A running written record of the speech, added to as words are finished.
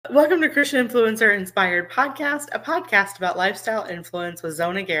Welcome to Christian Influencer Inspired Podcast, a podcast about lifestyle influence with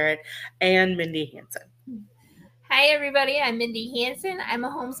Zona Garrett and Mindy Hansen. Hi, everybody. I'm Mindy Hansen. I'm a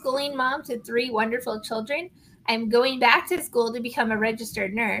homeschooling mom to 3 wonderful children. I'm going back to school to become a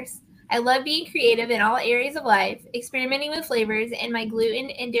registered nurse. I love being creative in all areas of life, experimenting with flavors in my gluten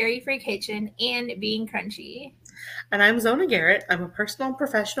and dairy-free kitchen, and being crunchy. And I'm Zona Garrett. I'm a personal and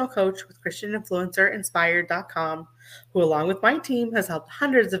professional coach with ChristianInfluencerInspired.com, who, along with my team, has helped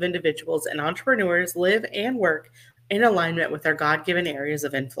hundreds of individuals and entrepreneurs live and work in alignment with their God-given areas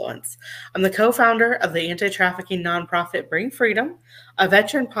of influence. I'm the co-founder of the anti-trafficking nonprofit Bring Freedom, a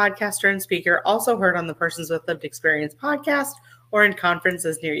veteran podcaster and speaker, also heard on the Persons with Lived Experience podcast or in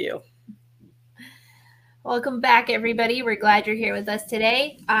conferences near you. Welcome back, everybody. We're glad you're here with us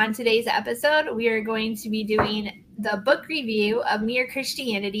today. On today's episode, we are going to be doing the book review of Mere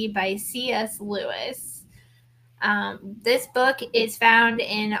Christianity by C.S. Lewis. This book is found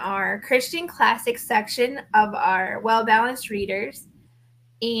in our Christian Classics section of our Well-Balanced Readers.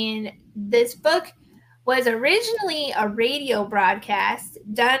 And this book was originally a radio broadcast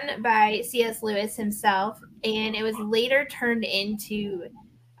done by C.S. Lewis himself, and it was later turned into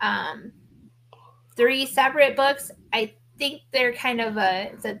 3 separate books. I think they're kind of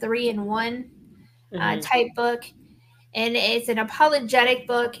it's a 3-in-1 type book. And it's an apologetic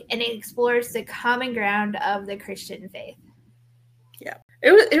book, and it explores the common ground of the Christian faith. Yeah,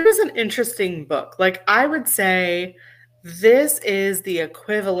 it was an interesting book. Like, I would say this is the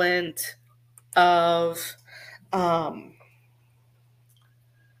equivalent of,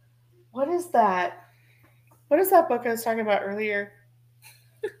 what is that? What is that book I was talking about earlier?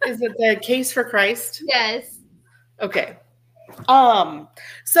 Is it The Case for Christ? Yes. Okay.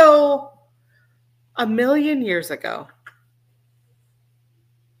 So 1,000,000 years ago,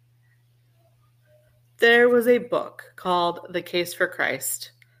 there was a book called The Case for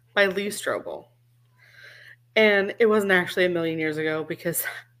Christ by Lee Strobel. And it wasn't actually 1,000,000 years ago because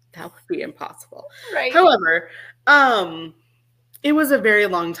that would be impossible. Right. However, it was a very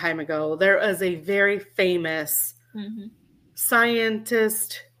long time ago. There was a very famous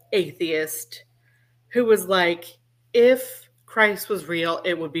scientist, atheist, who was like, if Christ was real,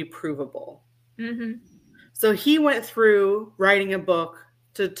 it would be provable. So he went through writing a book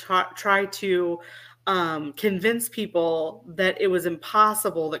to try to convince people that it was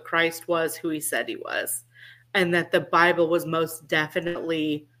impossible that Christ was who he said he was, and that the Bible was most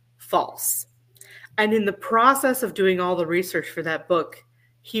definitely false. And in the process of doing all the research for that book,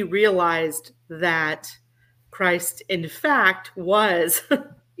 he realized that Christ, in fact, was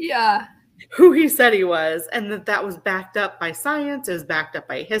who he said he was, and that was backed up by science, it was backed up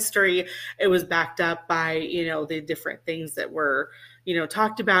by history, it was backed up by, the different things that were,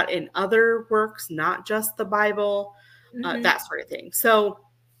 talked about in other works, not just the Bible, that sort of thing. So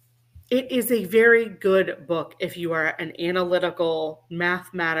it is a very good book if you are an analytical,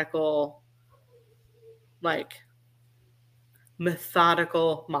 mathematical,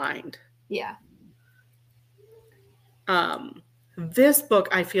 methodical mind. Yeah. This book,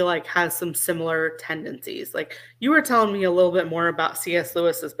 I feel like, has some similar tendencies. Like, you were telling me a little bit more about C.S.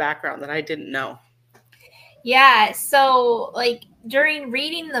 Lewis's background that I didn't know. Yeah. So, during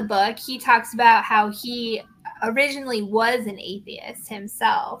reading the book, he talks about how he originally was an atheist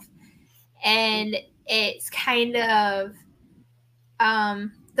himself. And it's kind of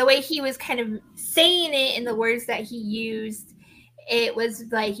the way he was kind of saying it in the words that he used. It was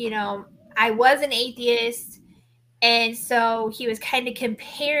like, I was an atheist. And so he was kind of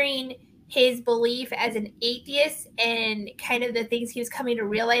comparing his belief as an atheist and kind of the things he was coming to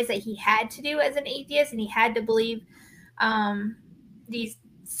realize that he had to do as an atheist. And he had to believe these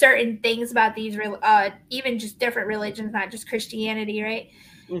certain things about these, even just different religions, not just Christianity, right?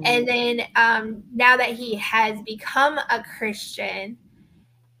 And then now that he has become a Christian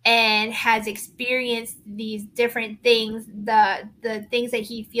and has experienced these different things, the things that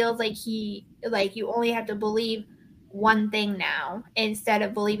he feels like you only have to believe one thing now, instead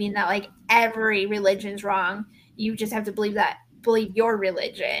of believing that every religion's wrong, you just have to believe your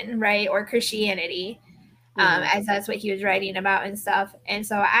religion, right? Or Christianity, as that's what he was writing about and stuff. And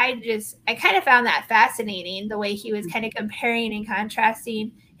so I kind of found that fascinating, the way he was kind of comparing and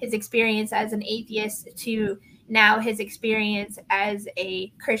contrasting his experience as an atheist to now his experience as a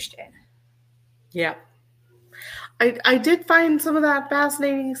Christian. Yeah. I did find some of that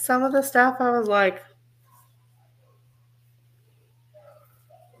fascinating. Some of the stuff I was like,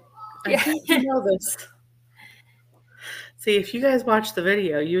 I think you know this. See, if you guys watch the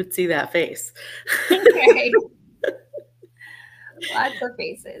video, you would see that face. Lots of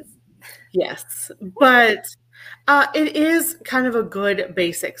faces. Yes. But It is kind of a good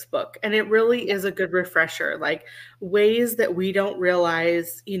basics book, and it really is a good refresher. Like ways that we don't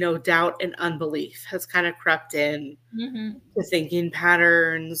realize, doubt and unbelief has kind of crept in to thinking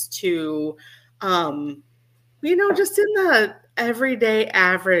patterns, to, just in the everyday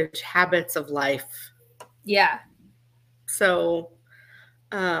average habits of life. Yeah. So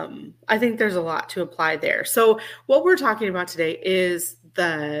I think there's a lot to apply there. So what we're talking about today is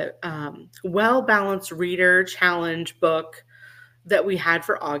the Well-Balanced Reader Challenge book that we had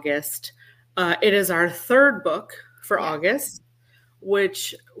for August. It is our third book for August,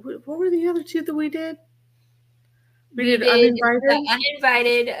 which, what were the other two that we did? We did Uninvited.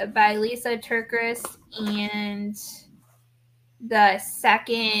 Uninvited by Lysa TerKeurst, and the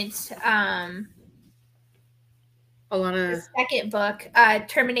second Alana. The second book,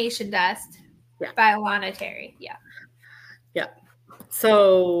 Termination Dust by Alana Terry. Yeah. Yeah.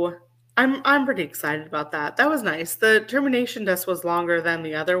 So I'm pretty excited about that. That was nice. The Termination Dust was longer than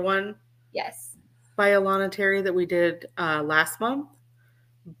the other one. Yes. By Alana Terry that we did last month,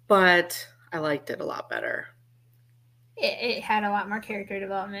 but I liked it a lot better. It had a lot more character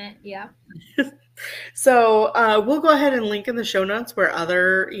development. Yeah. So we'll go ahead and link in the show notes where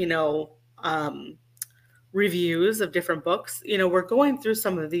other, reviews of different books. We're going through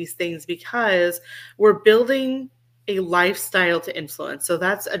some of these things because we're building a lifestyle to influence. So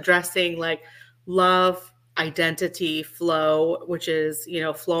that's addressing like love, identity, flow, which is,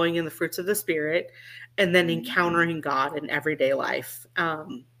 flowing in the fruits of the Spirit, and then encountering God in everyday life.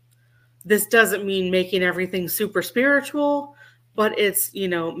 This doesn't mean making everything super spiritual, but it's,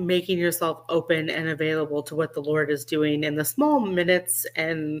 making yourself open and available to what the Lord is doing in the small minutes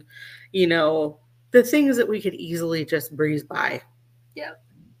and, the things that we could easily just breeze by. Yep.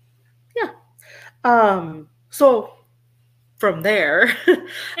 Yeah. So from there,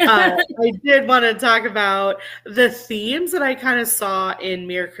 I did want to talk about the themes that I kind of saw in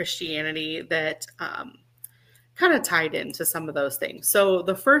Mere Christianity that kind of tied into some of those things. So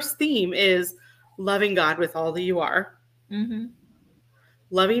the first theme is loving God with all that you are. Mm-hmm.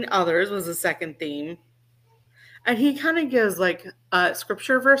 Loving others was the second theme. And he kind of gives like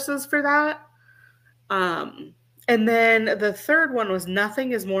scripture verses for that. And then the third one was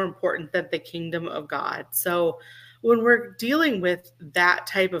nothing is more important than the kingdom of God. So when we're dealing with that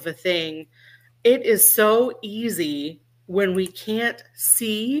type of a thing, it is so easy when we can't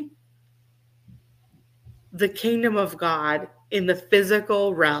see the kingdom of God in the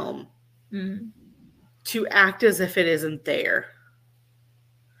physical realm to act as if it isn't there.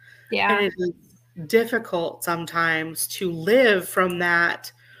 Yeah. And it is difficult sometimes to live from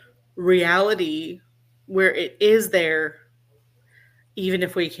that reality where it is there, even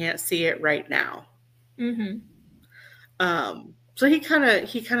if we can't see it right now. So he kind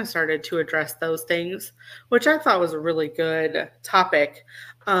of started to address those things, which I thought was a really good topic.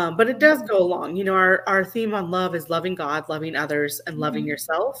 But it does go along. Our theme on love is loving God, loving others, and loving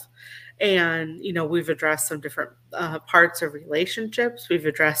yourself. And, we've addressed some different parts of relationships. We've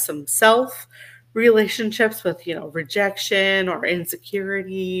addressed some self relationships with, rejection or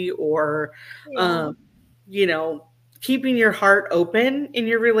insecurity or, keeping your heart open in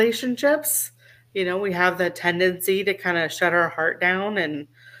your relationships. We have the tendency to kind of shut our heart down. And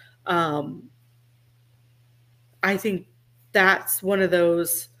I think that's one of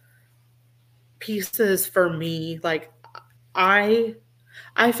those pieces for me. Like I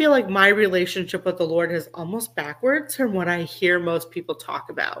feel like my relationship with the Lord is almost backwards from what I hear most people talk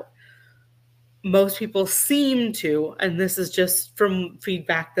about. Most people seem to, and this is just from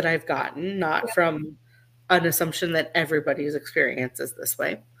feedback that I've gotten, not from an assumption that everybody's experience is this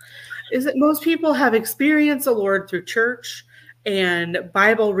way, is that most people have experienced the Lord through church and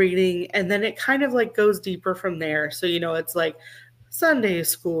Bible reading, and then it kind of like goes deeper from there. So, it's like Sunday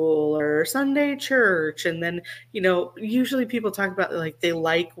school or Sunday church. And then, usually people talk about like they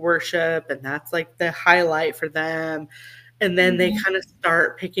like worship and that's like the highlight for them. And then they kind of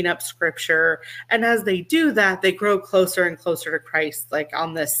start picking up scripture. And as they do that, they grow closer and closer to Christ, like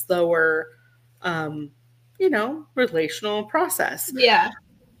on this slower, relational process. Yeah.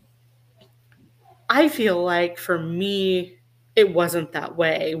 I feel like for me, it wasn't that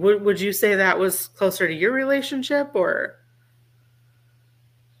way. Would you say that was closer to your relationship or?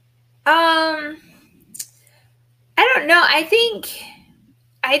 I don't know. I think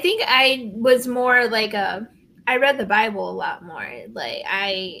I was more like I read the Bible a lot more. Like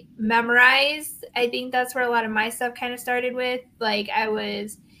I memorized. I think that's where a lot of my stuff kind of started with. Like I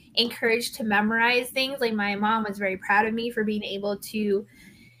was encouraged to memorize things. Like my mom was very proud of me for being able to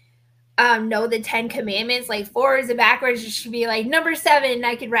know the 10 commandments like forwards and backwards. It should be like number 7 and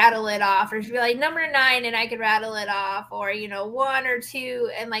I could rattle it off, or it should be like number 9 and I could rattle it off, or 1 or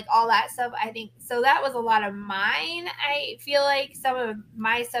 2 and like all that stuff. I think so that was a lot of mine. I feel like some of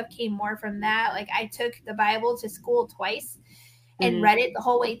my stuff came more from that. Like I took the Bible to school twice and read it the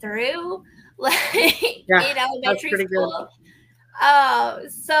whole way through, like in elementary school.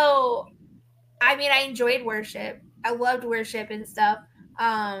 So I mean, I enjoyed worship. I loved worship and stuff.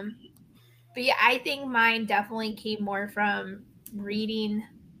 But yeah, I think mine definitely came more from reading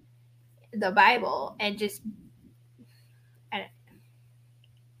the Bible and just.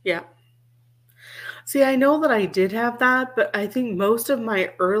 Yeah. See, I know that I did have that, but I think most of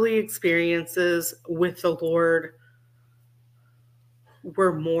my early experiences with the Lord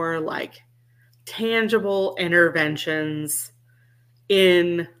were more like tangible interventions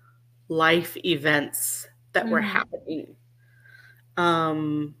in life events that were happening.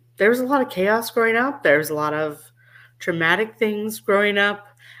 There was a lot of chaos growing up. There was a lot of traumatic things growing up.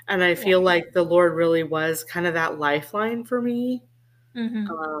 And I feel like the Lord really was kind of that lifeline for me.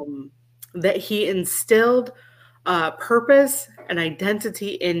 That he instilled purpose and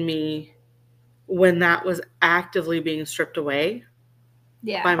identity in me when that was actively being stripped away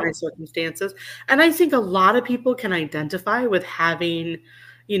by my circumstances. And I think a lot of people can identify with having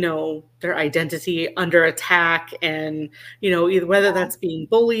their identity under attack, and either whether that's being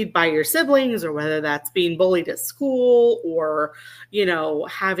bullied by your siblings, or whether that's being bullied at school, or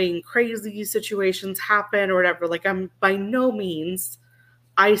having crazy situations happen or whatever. Like, I'm by no means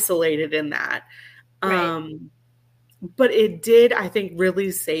isolated in that. Right. But it did, I think,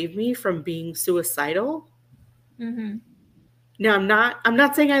 really save me from being suicidal. Now, I'm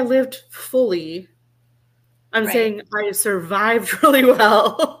not saying I lived fully. I'm saying I survived really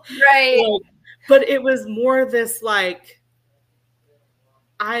well. Right. But it was more this like,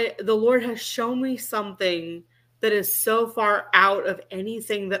 the Lord has shown me something that is so far out of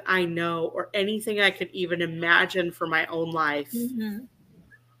anything that I know or anything I could even imagine for my own life,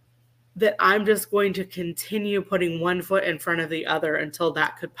 that I'm just going to continue putting one foot in front of the other until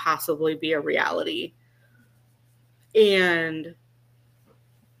that could possibly be a reality. And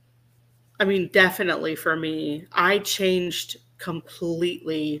I mean, definitely for me, I changed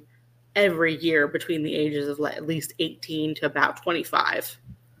completely every year between the ages of at least 18 to about 25.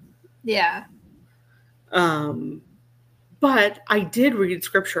 Yeah. But I did read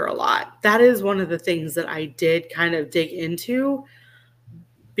scripture a lot. That is one of the things that I did kind of dig into,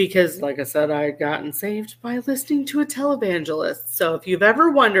 because, like I said, I had gotten saved by listening to a televangelist. So if you've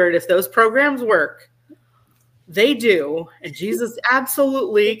ever wondered if those programs work, they do. And Jesus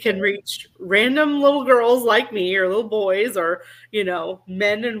absolutely can reach random little girls like me, or little boys, or,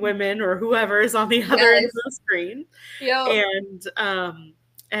 men and women, or whoever is on the other end of the screen,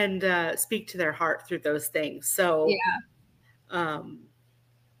 and speak to their heart through those things. So I'm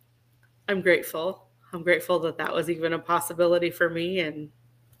grateful. I'm grateful that that was even a possibility for me, and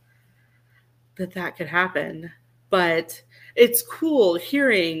that could happen. But it's cool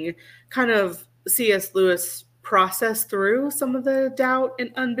hearing kind of C.S. Lewis process through some of the doubt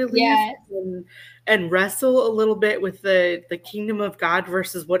and unbelief, and wrestle a little bit with the kingdom of God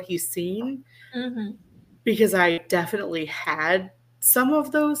versus what he's seen. Because I definitely had some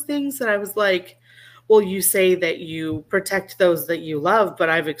of those things that I was like, well, you say that you protect those that you love, but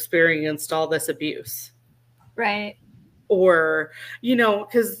I've experienced all this abuse. Right. Or,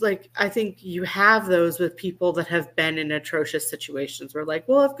 because like, I think you have those with people that have been in atrocious situations where like,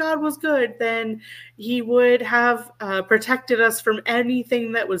 well, if God was good, then he would have protected us from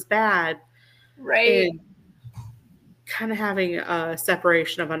anything that was bad. Right. And kind of having a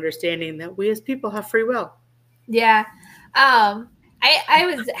separation of understanding that we as people have free will. Yeah. I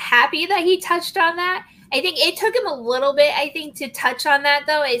was happy that he touched on that. I think it took him a little bit, to touch on that,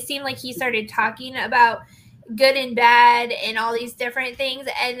 though. It seemed like he started talking about good and bad and all these different things,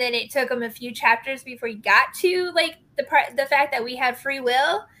 and then it took him a few chapters before he got to like the fact that we have free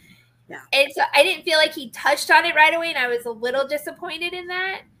will. And so I didn't feel like he touched on it right away, and I was a little disappointed in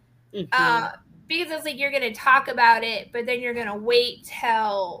that. Because it's like, you're going to talk about it, but then you're going to wait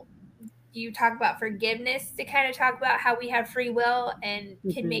till you talk about forgiveness to kind of talk about how we have free will and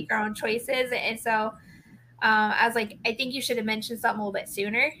can make our own choices. And so I was like, I think you should have mentioned something a little bit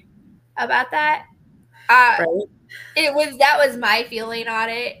sooner about that. That was my feeling on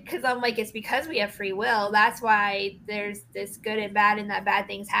it, because I'm like, it's because we have free will. That's why there's this good and bad, and that bad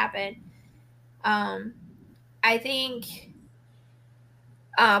things happen. I think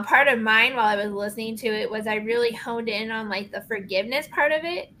part of mine while I was listening to it was I really honed in on like the forgiveness part of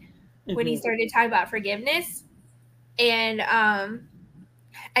it when he started talking about forgiveness. And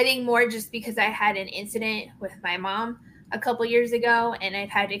I think more just because I had an incident with my mom a couple years ago, and I've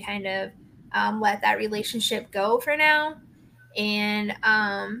had to kind of let that relationship go for now. And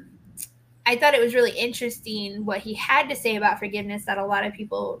I thought it was really interesting what he had to say about forgiveness that a lot of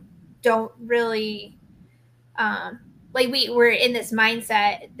people don't really like. We're in this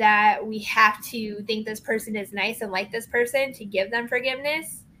mindset that we have to think this person is nice and like this person to give them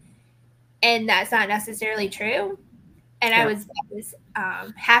forgiveness, and that's not necessarily true. And I was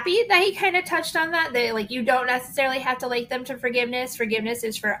happy that he kind of touched on that like you don't necessarily have to like them to forgiveness. Forgiveness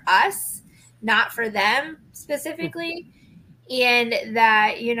is for us, not for them specifically. And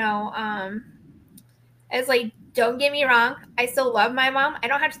that, it's like, don't get me wrong, I still love my mom. I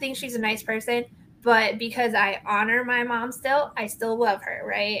don't have to think she's a nice person, but because I honor my mom still, I still love her,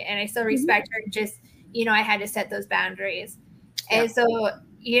 right? And I still respect her. Just, I had to set those boundaries. And so,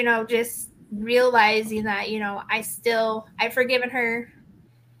 just realizing that, I've forgiven her,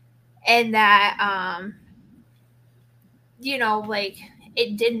 and that, like,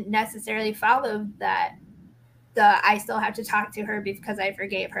 it didn't necessarily follow that I still have to talk to her because I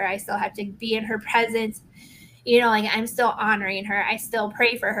forgave her. I still have to be in her presence. Like, I'm still honoring her. I still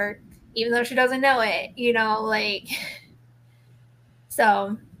pray for her, even though she doesn't know it, like.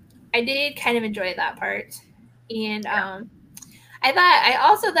 So I did kind of enjoy that part. And I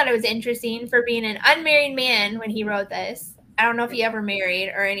also thought it was interesting for being an unmarried man when he wrote this. I don't know if he ever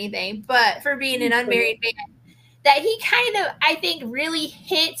married or anything, but for being an unmarried man, that he kind of, I think, really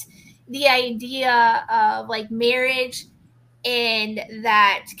hit the idea of like marriage and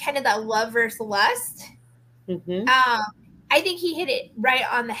that kind of that love versus lust. Mm-hmm. I think he hit it right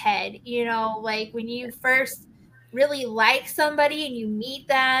on the head. Like when you first really like somebody and you meet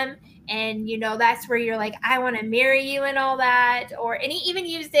them, and that's where you're like, I want to marry you and all that. And he even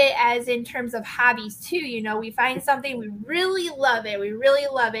used it as in terms of hobbies too. We find something, we really love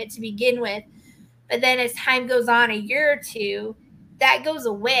it to begin with, but then as time goes on, a year or two, that goes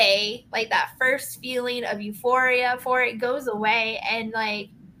away. Like that first feeling of euphoria for it goes away. And like,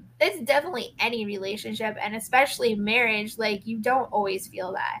 it's definitely any relationship, and especially marriage, like you don't always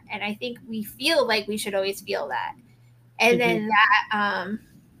feel that. And I think we feel like we should always feel that. And then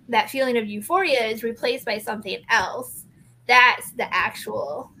that feeling of euphoria is replaced by something else. That's the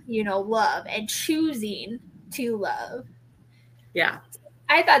actual, love and choosing to love. Yeah.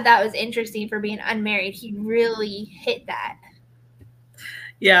 I thought that was interesting for being unmarried. He really hit that.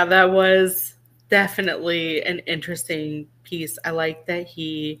 Yeah, that was definitely an interesting piece. I like that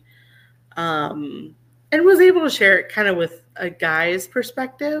he and was able to share it kind of with a guy's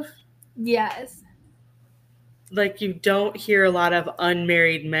perspective. Yes. Like you don't hear a lot of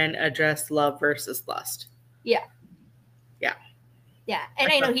unmarried men address love versus lust. Yeah. Yeah. Yeah.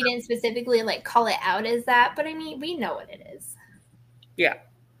 And I know he didn't specifically like call it out as that, but I mean, we know what it is. Yeah.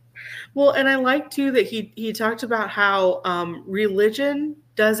 Well, and I like too that he talked about how religion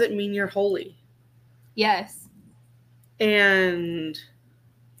doesn't mean you're holy. Yes. And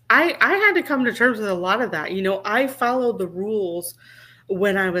I had to come to terms with a lot of that. I followed the rules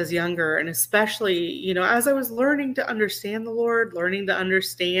when I was younger, and especially, as I was learning to understand the Lord, learning to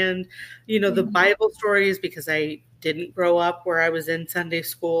understand, the Bible stories, because I didn't grow up where I was in Sunday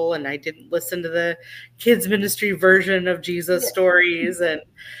school and I didn't listen to the kids ministry version of Jesus stories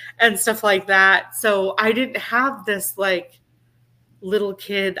and stuff like that. So I didn't have this like little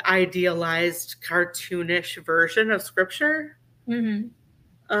kid idealized cartoonish version of scripture. Mm-hmm.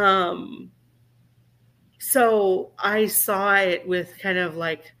 So I saw it with kind of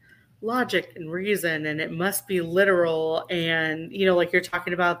like logic and reason, and it must be literal. And, like you're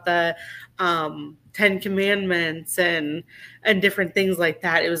talking about the 10 Commandments and different things like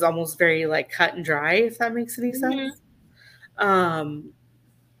that. It was almost very like cut and dry, if that makes any sense.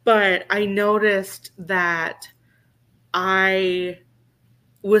 But I noticed that I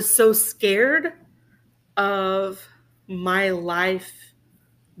was so scared of my life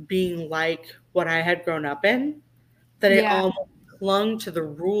being like what I had grown up in, that I almost clung to the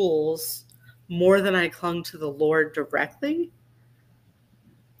rules more than I clung to the Lord directly.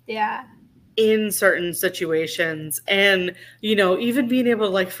 Yeah. In certain situations. And, even being able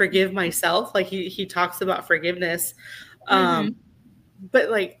to like forgive myself, like he talks about forgiveness. But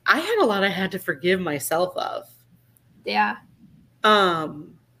like I had a lot I had to forgive myself of. Yeah.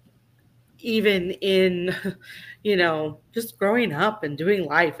 Even in, just growing up and doing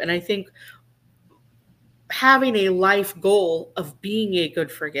life. And I think having a life goal of being a good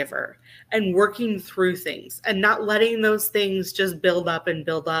forgiver and working through things and not letting those things just build up and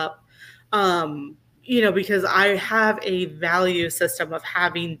build up. Because I have a value system of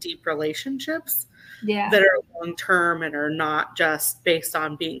having deep relationships that are long term and are not just based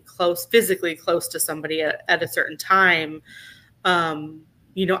on being physically close to somebody at a certain time.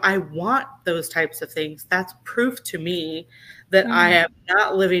 I want those types of things. That's proof to me that I am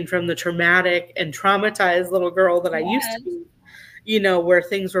not living from the traumatic and traumatized little girl that I used to be, where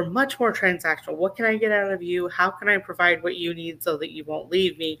things were much more transactional. What can I get out of you? How can I provide what you need so that you won't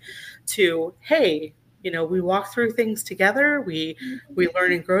leave me? To, hey, we walk through things together. We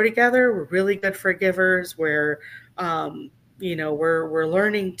learn and grow together. We're really good forgivers. We're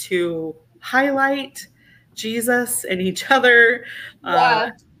learning to highlight Jesus and each other,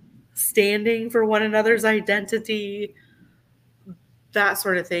 standing for one another's identity, that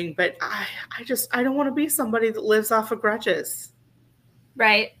sort of thing. But I don't want to be somebody that lives off of grudges.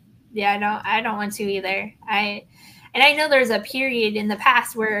 Right. Yeah, no, I don't want to either. I know there's a period in the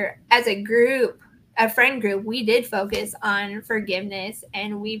past where as a group, a friend group, we did focus on forgiveness,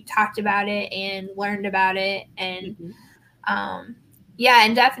 and we've talked about it and learned about it. And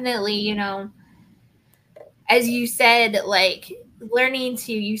and definitely, as you said, like learning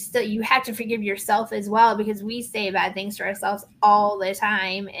to, you have to forgive yourself as well, because we say bad things to ourselves all the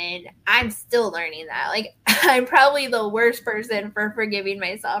time, and I'm still learning that. Like, I'm probably the worst person for forgiving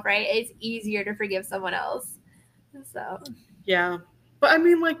myself, right? It's easier to forgive someone else. So yeah, but I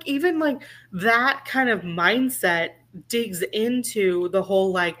mean, like, even like that kind of mindset digs into the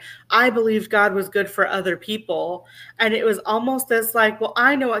whole, like, I believed God was good for other people, and it was almost this like, well,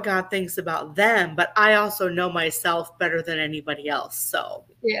 I know what God thinks about them, but I also know myself better than anybody else. So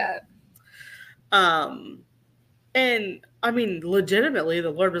and I mean, legitimately,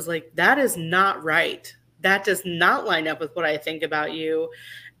 the Lord was like, that is not right. That does not line up with what I think about you.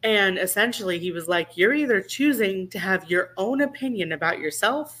 And essentially, he was like, you're either choosing to have your own opinion about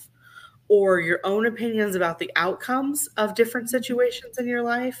yourself or your own opinions about the outcomes of different situations in your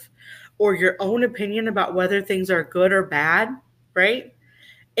life, or your own opinion about whether things are good or bad, right?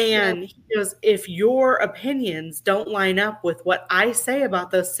 And he goes, if your opinions don't line up with what I say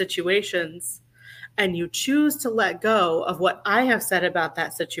about those situations, and you choose to let go of what I have said about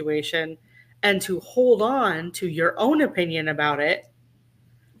that situation and to hold on to your own opinion about it,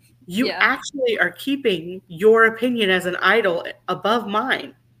 you actually are keeping your opinion as an idol above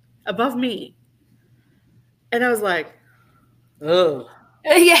mine, above me. And I was like, oh.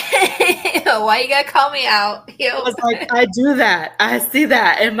 Why you gotta call me out? I was like, I do that. I see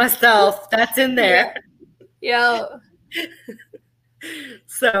that in myself. That's in there.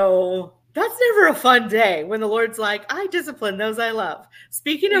 So that's never a fun day when the Lord's like, I discipline those I love.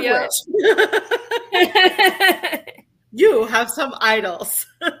 Speaking of which, you have some idols.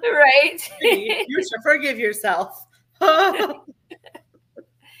 Right? You should forgive yourself.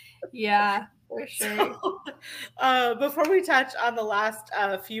 Yeah, for sure. So, before we touch on the last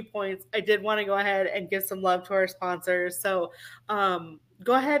few points, I did want to go ahead and give some love to our sponsors. So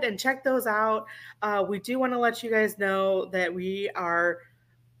go ahead and check those out. We do want to let you guys know that we are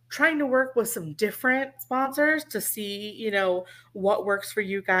trying to work with some different sponsors to see, what works for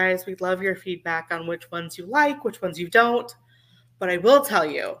you guys. We'd love your feedback on which ones you like, which ones you don't. But I will tell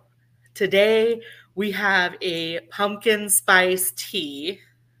you, today we have a pumpkin spice tea,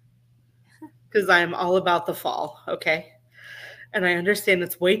 because I'm all about the fall, okay? And I understand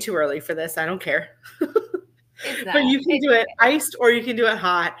it's way too early for this. I don't care. But you can do it iced or you can do it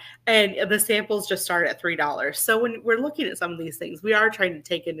hot. And the samples just start at $3. So when we're looking at some of these things, we are trying to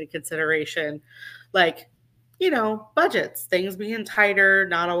take into consideration, like, budgets, things being tighter,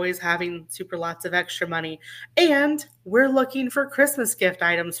 not always having super lots of extra money. And we're looking for Christmas gift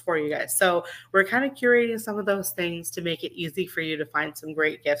items for you guys. So we're kind of curating some of those things to make it easy for you to find some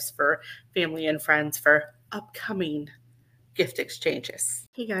great gifts for family and friends for upcoming gift exchanges.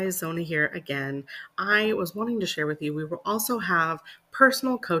 Hey guys, Zona here again. I was wanting to share with you, we will also have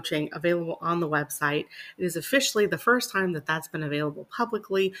personal coaching available on the website. It is officially the first time that that's been available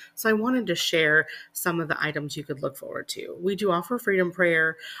publicly, so I wanted to share some of the items you could look forward to. We do offer Freedom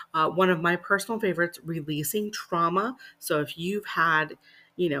Prayer, one of my personal favorites, releasing trauma. So if you've had,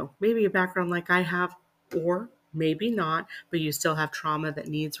 maybe a background like I have, or maybe not, but you still have trauma that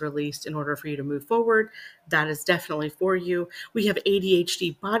needs released in order for you to move forward, that is definitely for you. We have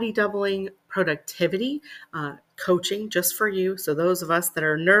ADHD body doubling, productivity, coaching just for you. So those of us that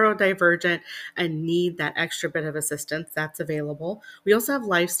are neurodivergent and need that extra bit of assistance, that's available. We also have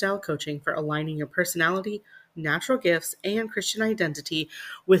lifestyle coaching for aligning your personality, natural gifts, and Christian identity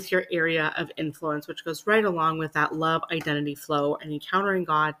with your area of influence, which goes right along with that love identity flow and encountering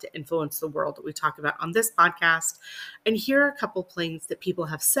God to influence the world that we talk about on this podcast. And here are a couple things that people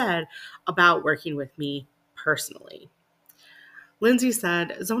have said about working with me personally. Lindsay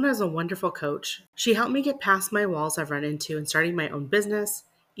said, Zona is a wonderful coach. She helped me get past my walls I've run into in starting my own business,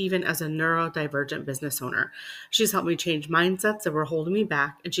 even as a neurodivergent business owner. She's helped me change mindsets that were holding me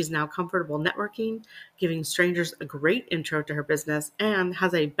back, and she's now comfortable networking, giving strangers a great intro to her business, and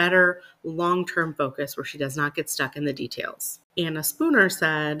has a better long-term focus where she does not get stuck in the details. Anna Spooner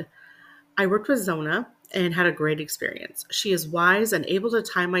said, I worked with Zona and had a great experience. She is wise and able to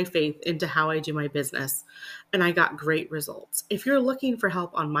tie my faith into how I do my business, and I got great results. If you're looking for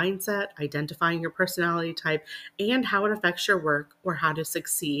help on mindset, identifying your personality type, and how it affects your work or how to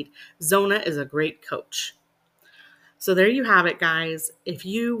succeed, Zona is a great coach. So there you have it, guys. If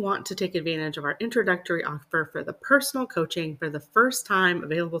you want to take advantage of our introductory offer for the personal coaching for the first time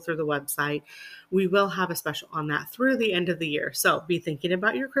available through the website, we will have a special on that through the end of the year. So be thinking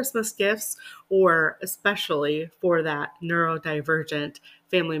about your Christmas gifts, or especially for that neurodivergent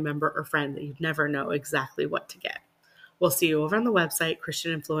family member or friend that you never know exactly what to get. We'll see you over on the website,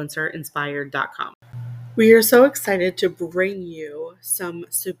 ChristianInfluencerInspired.com. We are so excited to bring you some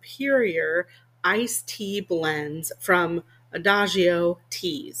superior iced tea blends from Adagio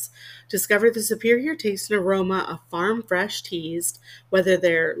Teas. Discover the superior taste and aroma of farm fresh teas. Whether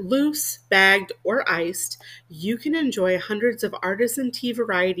they're loose, bagged, or iced, you can enjoy hundreds of artisan tea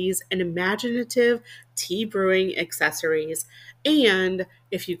varieties and imaginative tea brewing accessories. And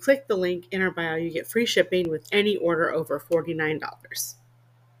if you click the link in our bio, you get free shipping with any order over $49.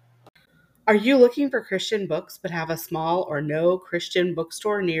 Are you looking for Christian books but have a small or no Christian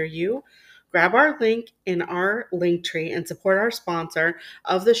bookstore near you? Grab our link in our link tree and support our sponsor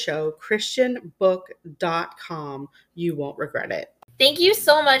of the show, christianbook.com. You won't regret it. Thank you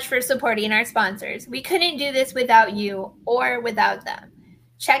so much for supporting our sponsors. We couldn't do this without you or without them.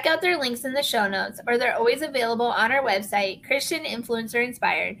 Check out their links in the show notes, or they're always available on our website,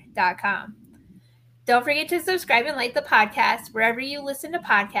 christianinfluencerinspired.com. Don't forget to subscribe and like the podcast wherever you listen to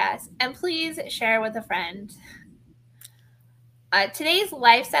podcasts, and please share with a friend. Today's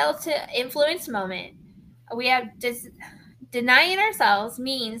lifestyle to influence moment, we have denying ourselves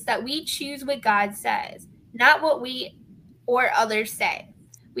means that we choose what God says, not what we or others say.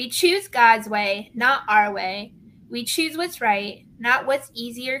 We choose God's way, not our way. We choose what's right, not what's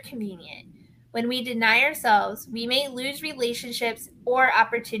easy or convenient. When we deny ourselves, we may lose relationships or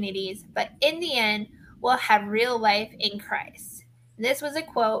opportunities, but in the end, we'll have real life in Christ. This was a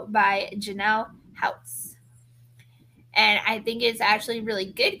quote by Janelle Houtz. And I think it's actually a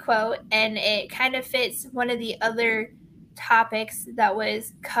really good quote, and it kind of fits one of the other topics that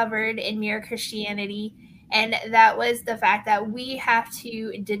was covered in Mere Christianity, and that was the fact that we have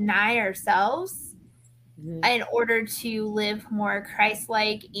to deny ourselves in order to live more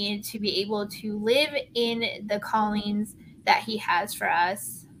Christ-like and to be able to live in the callings that he has for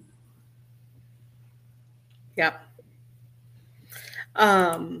us. Yep.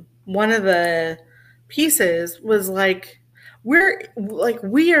 One of the pieces was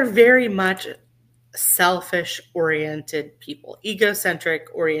we are very much selfish oriented people, egocentric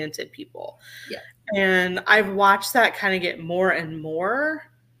oriented people. Yeah. And I've watched that kind of get more and more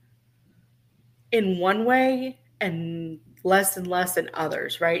in one way and less in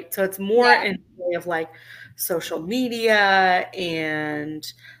others, right? So it's more in the way of like social media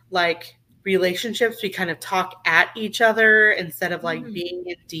and like relationships. We kind of talk at each other instead of like being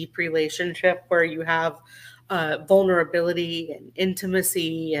in deep relationship where you have vulnerability and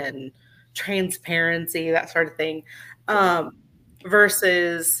intimacy and transparency, that sort of thing.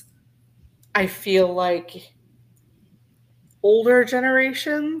 Versus I feel like older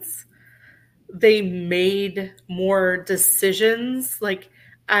generations, they made more decisions like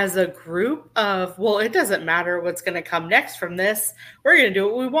as a group of, well, it doesn't matter what's going to come next from this. We're going to do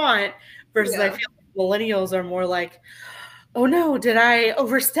what we want. Versus I feel like millennials are more like, oh no, did I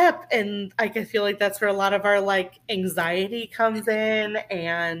overstep? And I can feel like that's where a lot of our like anxiety comes in,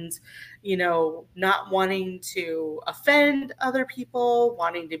 and, you know, not wanting to offend other people,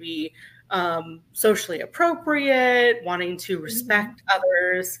 wanting to be socially appropriate, wanting to respect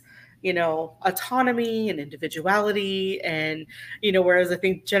others, you know, autonomy and individuality. And, you know, whereas I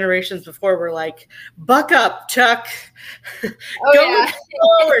think generations before were like, buck up, Chuck. Go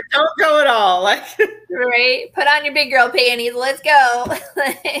or don't go at all. Like, right. Put on your big girl panties. Let's go.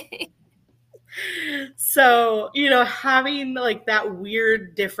 So, you know, having like that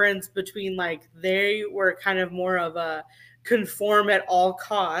weird difference between like they were kind of more of a conform at all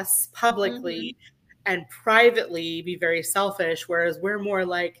costs publicly and privately be very selfish, whereas we're more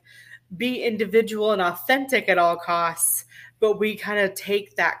like be individual and authentic at all costs, but we kind of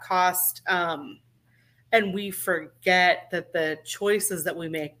take that cost and we forget that the choices that we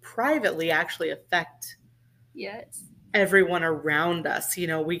make privately actually affect everyone around us. You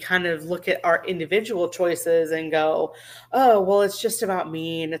know, we kind of look at our individual choices and go, oh, well, it's just about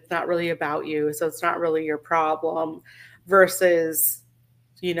me and it's not really about you. So it's not really your problem. Versus,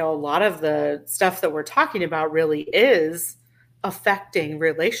 you know, a lot of the stuff that we're talking about really is affecting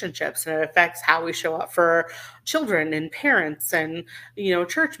relationships, and it affects how we show up for children and parents and, you know,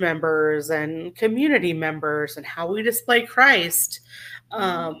 church members and community members, and how we display Christ.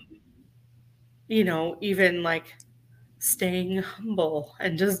 You know, even like staying humble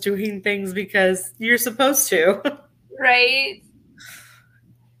and just doing things because you're supposed to. Right.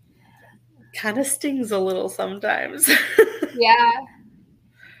 Kind of stings a little sometimes. Yeah.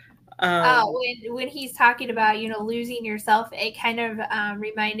 When he's talking about, you know, losing yourself, it kind of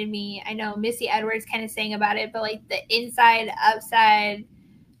reminded me, I know Missy Edwards kind of sang about it, but like the inside, upside,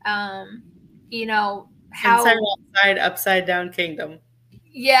 you know, how inside, outside, upside down kingdom.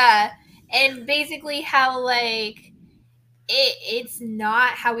 Yeah. And basically how like it's not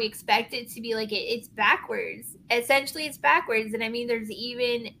how we expect it to be. Like it's backwards. Essentially it's backwards. And I mean, there's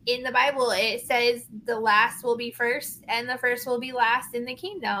even in the Bible it says the last will be first and the first will be last in the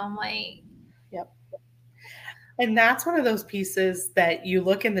kingdom. Like, yep. And that's one of those pieces that you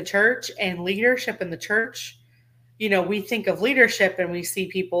look in the church, and leadership in the church, you know, we think of leadership and we see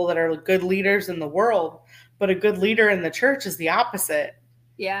people that are good leaders in the world, but a good leader in the church is the opposite.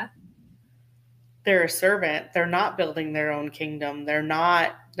 Yeah. They're a servant. They're not building their own kingdom. They're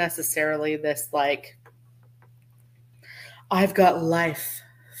not necessarily this like, I've got life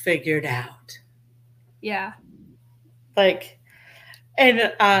figured out. Yeah. Like,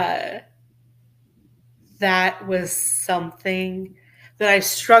 and that was something that I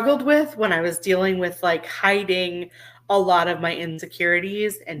struggled with when I was dealing with like hiding a lot of my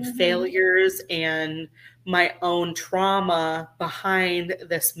insecurities and failures and my own trauma behind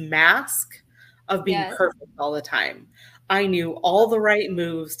this mask of being perfect all the time. I knew all the right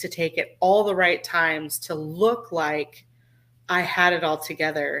moves to take at all the right times to look like I had it all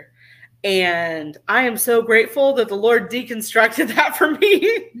together. And I am so grateful that the Lord deconstructed that for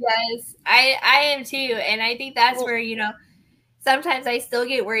me. Yes, I am too. And I think that's where, you know, sometimes I still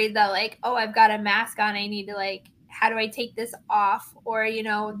get worried that like, oh, I've got a mask on. I need to like, how do I take this off? Or, you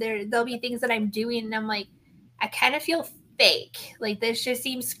know, there'll be things that I'm doing and I'm like, I kind of feel fake. Like this just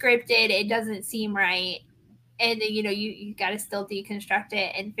seems scripted. It doesn't seem right. And then, you know, you got to still deconstruct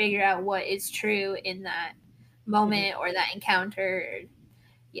it and figure out what is true in that moment or that encounter.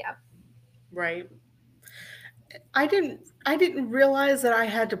 Yeah. Right. I didn't realize that I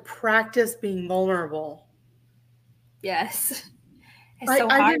had to practice being vulnerable. Yes. It's so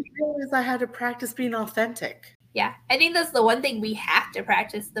hard. I didn't realize I had to practice being authentic. Yeah. I think that's the one thing we have to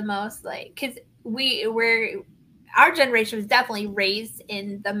practice the most, like, because our generation was definitely raised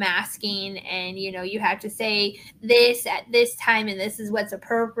in the masking, and, you know, you have to say this at this time and this is what's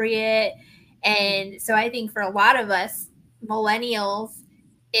appropriate. And so I think for a lot of us millennials,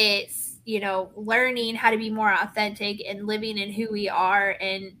 it's, you know, learning how to be more authentic and living in who we are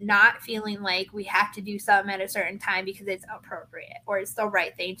and not feeling like we have to do something at a certain time because it's appropriate or it's the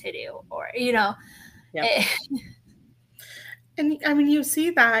right thing to do, or, you know. Yep. And I mean, you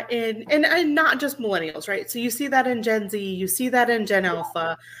see that and not just millennials, right? So you see that in Gen Z, you see that in Gen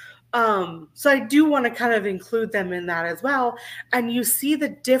Alpha. So I do want to kind of include them in that as well. And you see the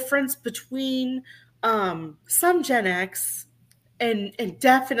difference between some Gen X and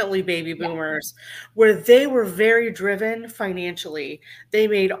definitely baby boomers, where they were very driven financially. They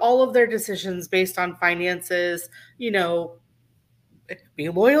made all of their decisions based on finances, you know, be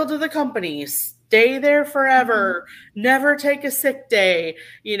loyal to the company, stay there forever, never take a sick day,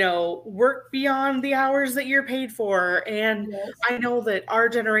 you know, work beyond the hours that you're paid for. And I know that our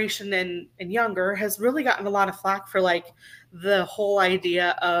generation and younger has really gotten a lot of flack for like the whole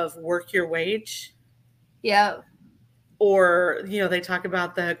idea of work your wage. Yeah. Or, you know, they talk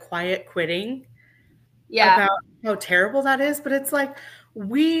about the quiet quitting. Yeah. About how terrible that is. But it's like,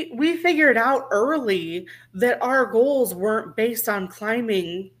 we figured out early that our goals weren't based on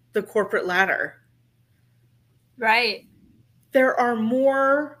climbing the corporate ladder. Right. There are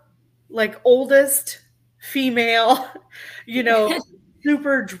more like oldest female, you know,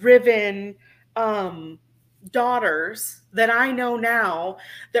 super driven daughters that I know now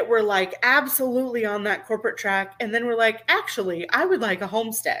that were like absolutely on that corporate track. And then we're like, actually, I would like a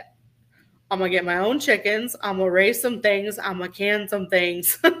homestead. I'm going to get my own chickens. I'm going to raise some things. I'm going to can some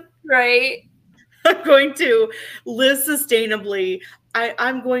things. Right. I'm going to live sustainably.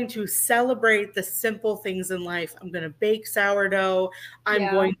 I'm going to celebrate the simple things in life. I'm going to bake sourdough. I'm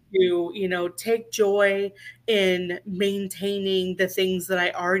going to, you know, take joy in maintaining the things that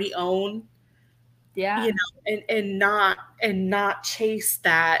I already own. Yeah. You know, and not chase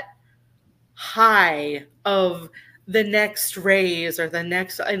that high of the next raise or the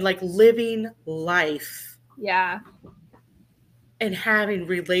next, and like living life. Yeah. And having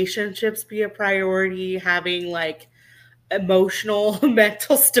relationships be a priority, having like emotional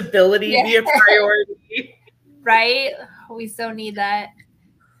mental stability Yeah. be a priority. Right? We so need that.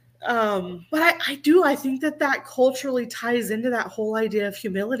 But I think that culturally ties into that whole idea of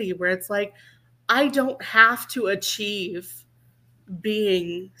humility, where it's like, I don't have to achieve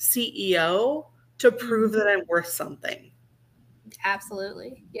being CEO to prove that I'm worth something.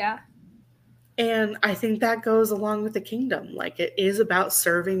 Absolutely. Yeah. And I think that goes along with the kingdom. Like, it is about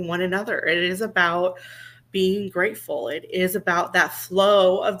serving one another. It is about being grateful. It is about that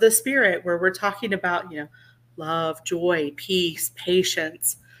flow of the spirit where we're talking about, love, joy, peace,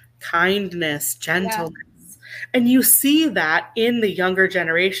 patience, kindness, gentleness. Yeah. And you see that in the younger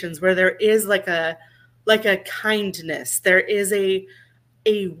generations where there is like a kindness. There is a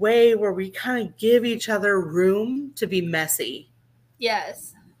way where we kind of give each other room to be messy.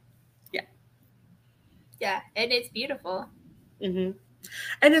 Yes. Yeah. Yeah, and it's beautiful. Mm-hmm.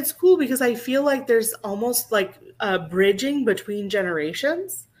 And it's cool because I feel like there's almost like a bridging between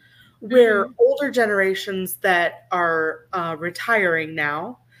generations, where older generations that are retiring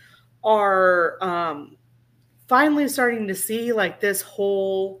now are finally starting to see like this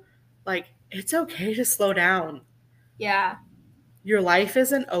whole, like, it's okay to slow down. Yeah. Your life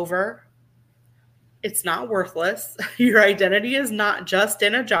isn't over. It's not worthless. Your identity is not just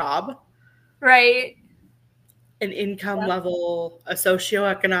in a job. Right. An income level, a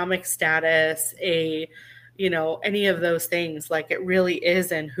socioeconomic status, any of those things. Like, it really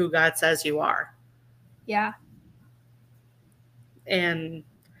is in who God says you are. Yeah. And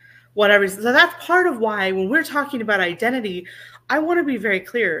whatever. So that's part of why when we're talking about identity, I want to be very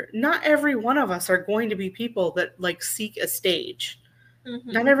clear. Not every one of us are going to be people that like seek a stage.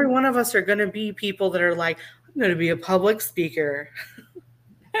 Mm-hmm. Not every one of us are going to be people that are like, I'm going to be a public speaker.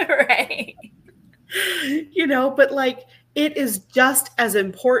 Right. But like, it is just as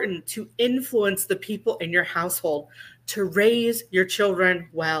important to influence the people in your household, to raise your children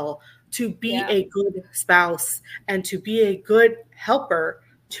well, to be a good spouse, and to be a good helper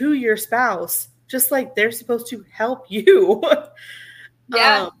to your spouse, just like they're supposed to help you.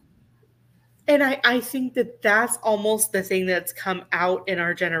 Yeah. And I think that that's almost the thing that's come out in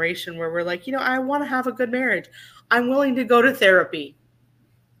our generation, where we're like, I want to have a good marriage. I'm willing to go to therapy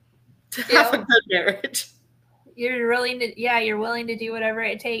to have a good marriage. You're willing to do whatever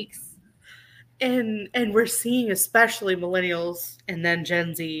it takes. And we're seeing, especially millennials and then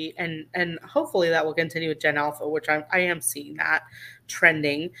Gen Z, and hopefully that will continue with Gen Alpha, which I am seeing that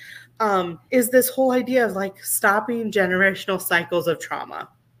trending, is this whole idea of like stopping generational cycles of trauma.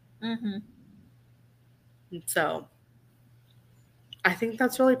 Mm-hmm. And so I think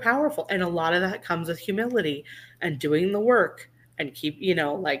that's really powerful. And a lot of that comes with humility and doing the work and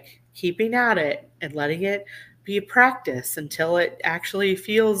keeping at it and letting it be a practice until it actually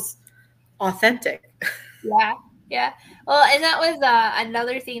feels authentic. Yeah. Yeah. Well, and that was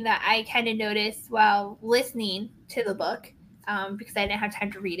another thing that I kind of noticed while listening to the book, because I didn't have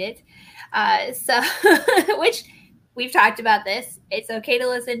time to read it. So, which we've talked about this. It's okay to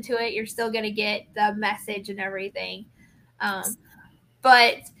listen to it. You're still going to get the message and everything.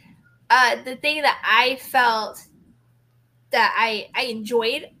 But the thing that I felt that I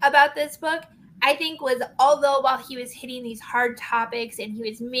enjoyed about this book, I think, was, although while he was hitting these hard topics and he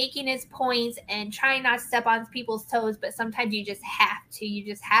was making his points and trying not to step on people's toes, but sometimes you just have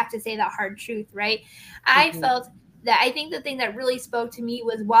to say the hard truth, right? I felt that, I think the thing that really spoke to me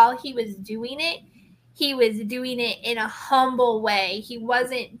was, while he was doing it in a humble way. He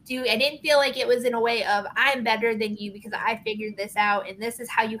wasn't I didn't feel like it was in a way of, I'm better than you because I figured this out and this is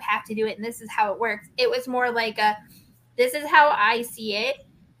how you have to do it and this is how it works. It was more like this is how I see it.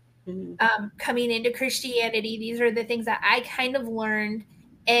 Coming into Christianity, these are the things that I kind of learned,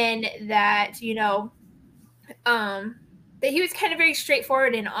 and that, that he was kind of very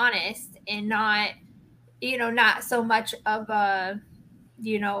straightforward and honest, and not so much of a,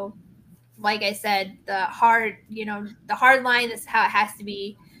 like I said, the hard line. This is how it has to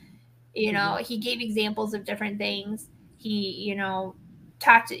be. He gave examples of different things. He,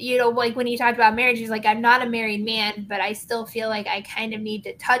 talked, like when he talked about marriage, he's like, I'm not a married man, but I still feel like I kind of need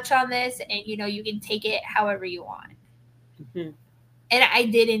to touch on this, and you can take it however you want. And I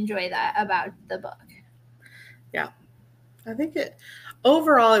did enjoy that about the book. Yeah, I think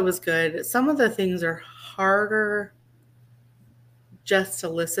overall it was good. Some of the things are harder just to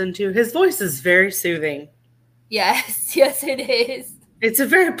listen to. His voice is very soothing. Yes, it is. It's a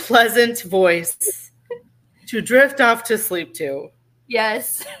very pleasant voice to drift off to sleep to.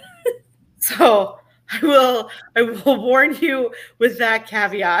 Yes. So I will warn you with that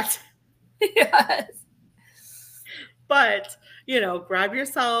caveat. Yes. But, grab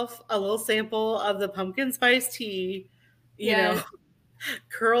yourself a little sample of the pumpkin spice tea,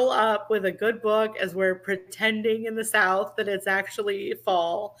 curl up with a good book as we're pretending in the South that it's actually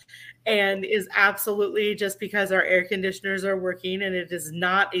fall and is absolutely just because our air conditioners are working and it is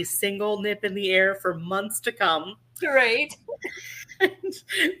not a single nip in the air for months to come. Right.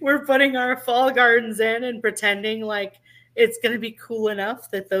 We're putting our fall gardens in and pretending like it's going to be cool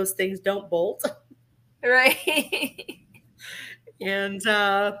enough that those things don't bolt. Right. And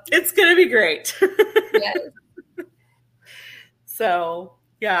it's going to be great. Yes. So,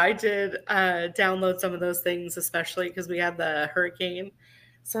 yeah, I did download some of those things, especially because we had the hurricane.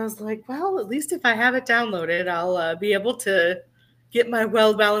 So I was like, well, at least if I have it downloaded, I'll be able to get my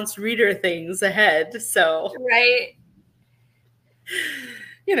well-balanced reader things ahead. So, right.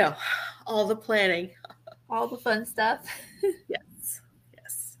 All the planning. All the fun stuff. Yes.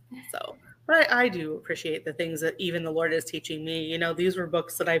 So, but I do appreciate the things that even the Lord is teaching me. These were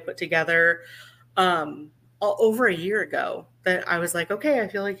books that I put together over a year ago that I was like, okay, I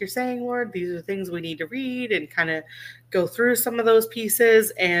feel like you're saying, Lord, these are things we need to read and kind of go through some of those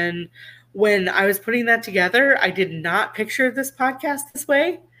pieces. And when I was putting that together, I did not picture this podcast this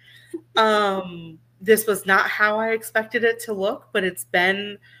way. This was not how I expected it to look, but it's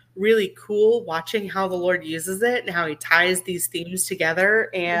been really cool watching how the Lord uses it and how he ties these themes together.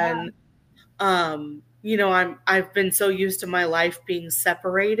 And, I've been so used to my life being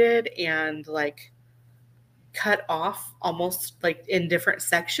separated and like cut off almost like in different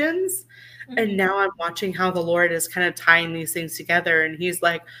sections. Mm-hmm. And now I'm watching how the Lord is kind of tying these things together. And he's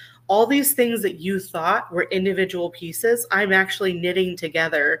like, all these things that you thought were individual pieces, I'm actually knitting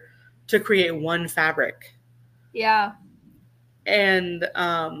together to create one fabric. Yeah. And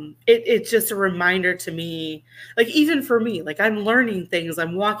it's just a reminder to me, like even for me, like I'm learning things.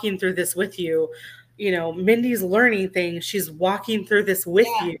 I'm walking through this with you. Mindy's learning things. She's walking through this with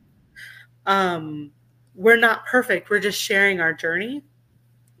you. We're not perfect. We're just sharing our journey.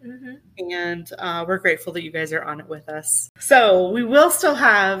 Mm-hmm. And we're grateful that you guys are on it with us. So we will still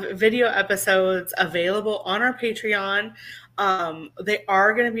have video episodes available on our Patreon. They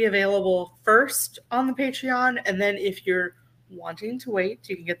are going to be available first on the Patreon. And then if you're wanting to wait,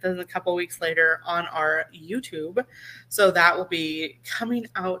 you can get them a couple weeks later on our YouTube. So that will be coming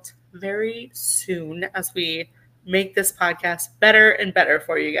out very soon as we make this podcast better and better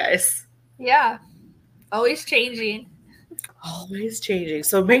for you guys. Yeah. Always changing. Always changing.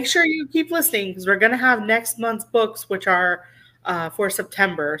 So make sure you keep listening because we're going to have next month's books, which are for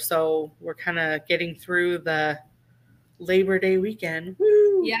September. So we're kind of getting through the Labor Day weekend.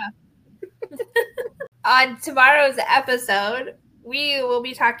 Woo! Yeah. On tomorrow's episode, we will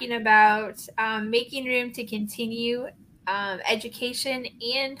be talking about making room to continue education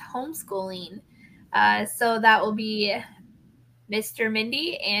and homeschooling. So that will be Mr.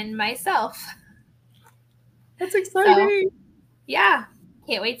 Mindy and myself. That's exciting. So, yeah.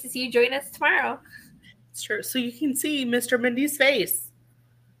 Can't wait to see you join us tomorrow. Sure. So you can see Mr. Mindy's face.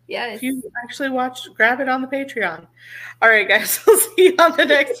 Yes. If you actually grab it on the Patreon. All right, guys. We'll see you on the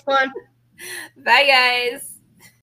next one. Bye, guys.